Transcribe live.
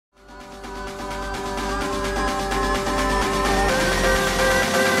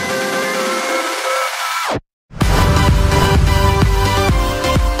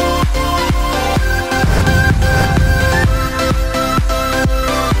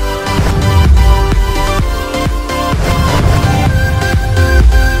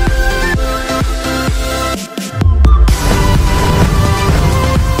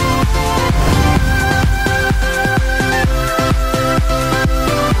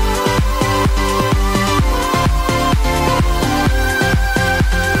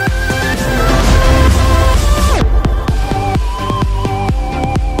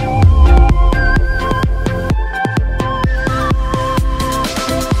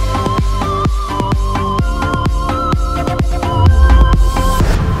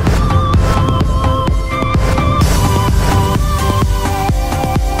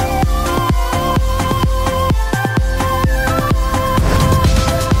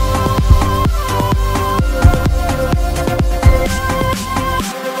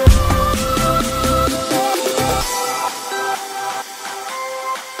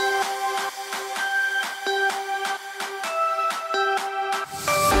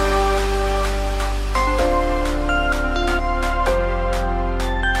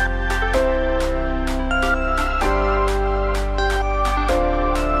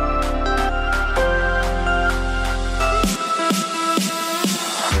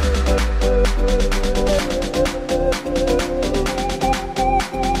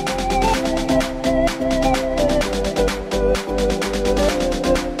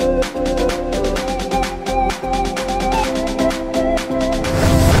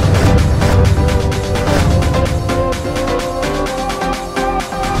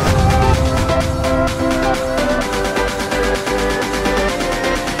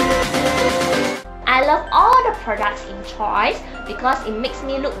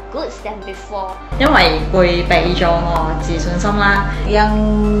me look good than before. 因為會俾咗我自信心啦。Yang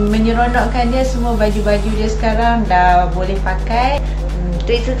menyeronokkan dia semua baju-baju dia sekarang dah boleh pakai.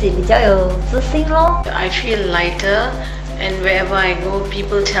 对自己比较有自信咯。I feel lighter, and wherever I go,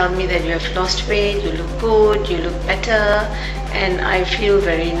 people tell me that you have lost weight, you look good, you look better, and I feel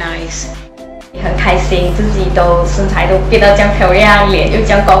very nice. 很开心，自己都身材都变得这样漂亮，脸又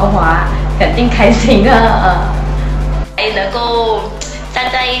这样光滑，肯定开心的。能够站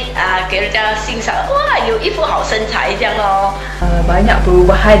在给人家欣赏，哇，有一副好身材这样咯。Banyak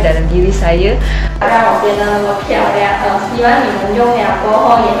perubahan dalam diri saya. 让我变得那么漂亮，希望你们用了过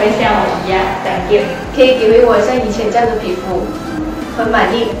后也会像我一样，Thank you。可以给回我像以前这样的皮膚，很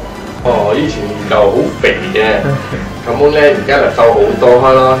滿意。以前就好肥嘅，咁樣咧而家就瘦好多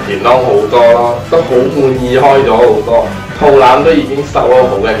咯，健康好多咯，都好滿意開咗好多，肚腩都已經瘦咗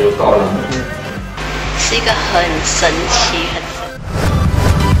好緊要多啦。是一个很神奇、很